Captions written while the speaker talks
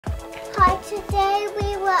Hi, today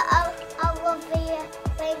we were reviewing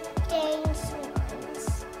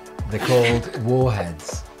games. They're called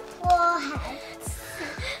Warheads. Warheads.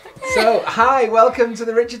 So, hi, welcome to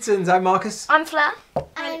the Richardsons. I'm Marcus. I'm Fleur.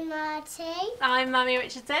 I'm Marty. I'm Mummy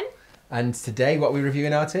Richardson. And today, what are we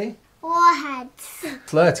reviewing, RT? Warheads.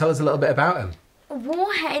 Fleur, tell us a little bit about them.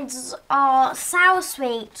 Warheads are sour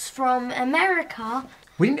sweets from America.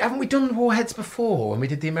 Haven't we done Warheads before when we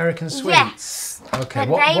did the American sweets? Yes. Okay.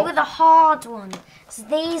 But they were the hard ones. So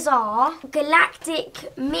these are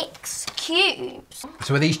Galactic Mix Cubes.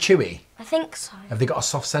 So are these chewy? I think so. Have they got a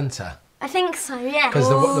soft centre? I think so, yeah. Because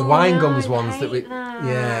the wine gums I ones that we... hate that.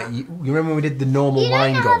 Yeah, you remember when we did the normal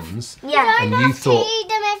wine gums? Yeah. And you thought... Eat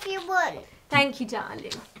them if you want. Thank you,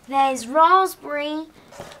 darling. There's raspberry,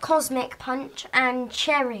 cosmic punch, and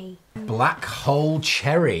cherry. Black hole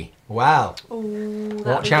cherry. Wow. Ooh,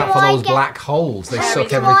 Watch out for those black holes. They suck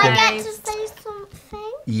Do everything. I get to say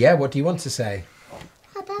something Yeah, what do you want to say?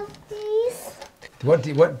 about these? What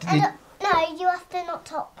did No, you have to not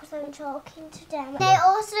talk because I'm talking to them. They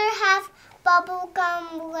also have bubble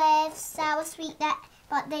gum with sour sweet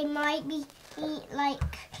but they might be like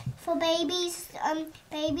for babies.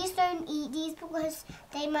 Babies don't eat these because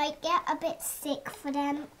they might get a bit sick for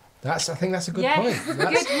them. I think that's a good Yes. point.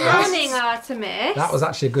 Good morning, Artemis. That was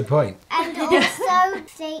actually a good point. And also,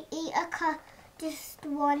 if they eat just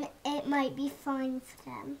one, it might be fine for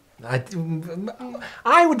them.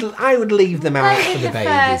 I would leave them out for the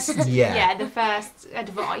babies. Yeah, the first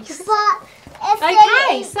advice. But if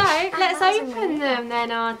Okay, they so let's open them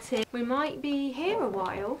then, Artie. We might be here a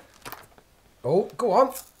while. Oh, go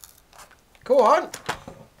on. Go on.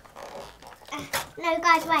 No,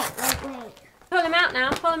 guys, wait. Pull them out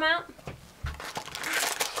now, pull them out.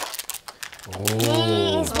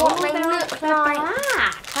 These what they they're look they're like.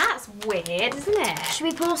 black. That's weird, isn't it? Should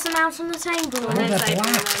we pour some out on the table? Oh, Let's they're open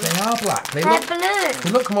black. them. They are black. They They're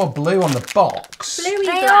blue. look more blue on the box. Bluey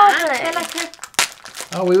They black. are blue. They're like a...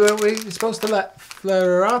 Oh, we were supposed to let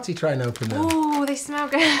Fleur or Artie try and open them. Ooh, they smell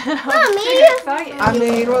good. Mummy. I'm too excited. I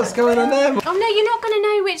mean, what's going on there? Oh no, you're not going to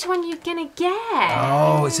know which one you're going to get.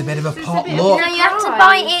 Oh, it's a bit of a It's a pot bit of look. No, you have to Surprise.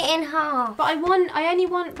 bite it in half. But I only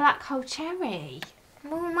want black hole cherry.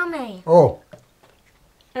 Oh, mummy. Oh,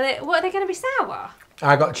 What are they going to be sour?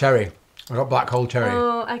 I got cherry. I got black hole cherry.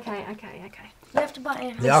 Oh, okay. You have to bite it in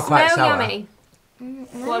half. They are quite Smell sour. yummy.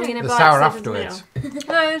 What are we going to They're bite? sour instead of the afterwards. middle?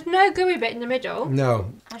 No, there's no gooey bit in the middle.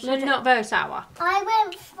 No, They're not very sour. I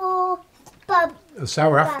went for they're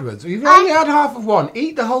sour afterwards. You've only had half of one.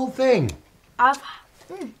 Eat the whole thing. I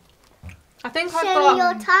think I've show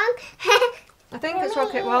your got. tongue. I think it's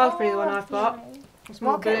rocket raspberry the one I've got. It's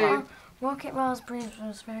more blue. Rocket raspberry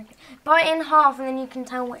was very good. Bite it in half and then you can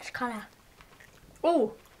tell which colour.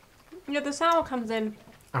 Oh, yeah, the sour comes in.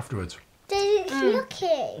 Afterwards. It's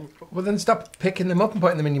lucky. Well, then stop picking them up and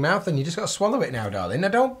putting them in your mouth, and you just got to swallow it now, darling.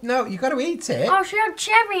 No, you got to eat it. Oh, she had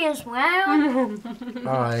cherry as well.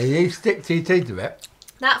 Oh, you stick to your teeth a bit.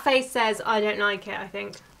 That face says I don't like it. I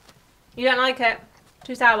think you don't like it.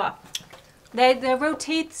 Too sour. They're real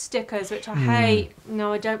teeth stickers, which I hate.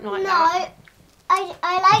 No, I don't like that.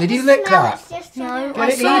 I like Did the you lick smell. that? It's just No, Get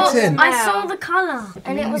it eaten. I saw the colour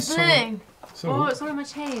and it was Yeah, blue. Oh, it's all in my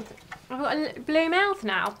teeth. I've got a blue mouth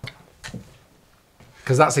now.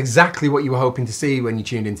 Because that's exactly what you were hoping to see when you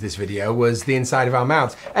tuned into this video, was the inside of our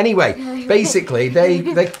mouths. Anyway, basically,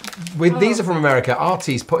 these are from America.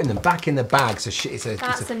 Artie's putting them back in the bag, so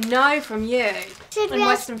That's a no from you. Should In we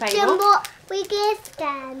Western ask Fable. them what we give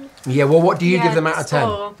them? Yeah, well, what do you give them out of 10?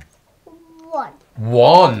 score. 1.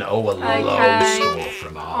 1. Oh, a low Okay. score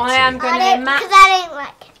from Artie. I am going to match. Because I don't like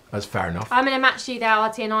it. That's fair enough. I'm going to match you there,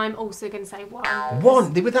 Artie, and I'm also going to say 1.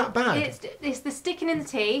 1? They were that bad? It's the sticking in the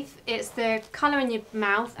teeth. It's the colour in your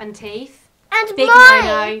mouth and teeth. And Big mine.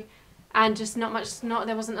 no-no. And just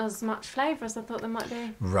there wasn't as much flavour as I thought there might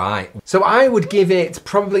be. Right. So I would give it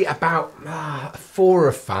probably about 4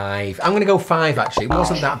 or 5. I'm going to go 5, actually. It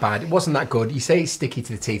wasn't that bad. It wasn't that good. You say it's sticky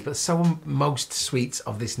to the teeth, but so most sweets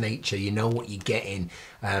of this nature, you know what you're getting.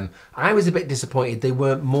 I was a bit disappointed they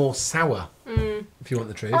weren't more sour, if you want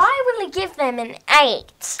the truth. I will give them an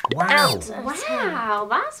 8. Wow. Out of 10. Wow,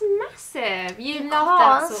 that's massive. You love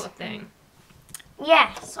that Because- sort of thing.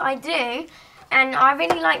 Yes, I do. And I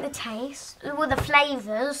really like the taste, all the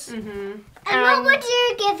flavours. And what would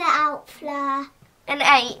you give it out, Fleur? An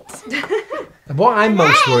 8. What I'm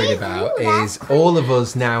most worried Nice. about Ooh, is all of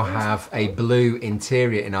us now have a blue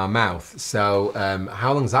interior in our mouth. So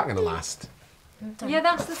how long is that going to last? Yeah,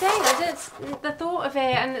 that's the thing. It's the thought of it,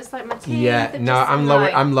 and it's like my teeth. Yeah, they're no, just I'm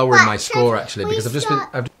like- lowering my But score should actually we because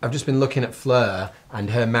I've just been looking at Fleur and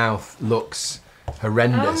her mouth looks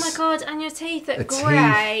horrendous. Oh my god, and your teeth are The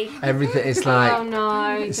grey. teeth, everything. It's like Oh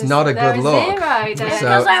no. it's not a good look. Zero. So- Because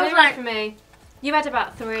I was Zero like, for me. You had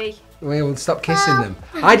about 3. we'll stop kissing them.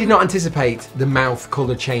 I did not anticipate the mouth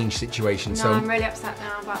colour change situation, No, so I'm really upset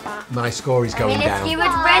now about that. my score is I going mean, down. if you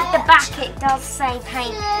had read the back, it does say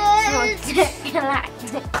paint for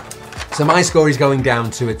Galactic. So my score is going down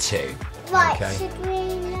to a 2. Right, Okay. should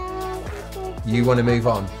we now You want to move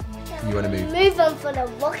on? You want to move? move on for the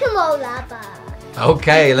rock and roll lava?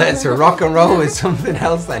 Okay, let's rock and roll with something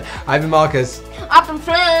else then. I've been Marcus. Up and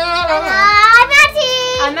Fleur. I'm Addie.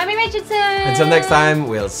 I'm Mummy Richardson. Until next time,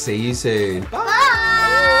 we'll see you soon. Bye.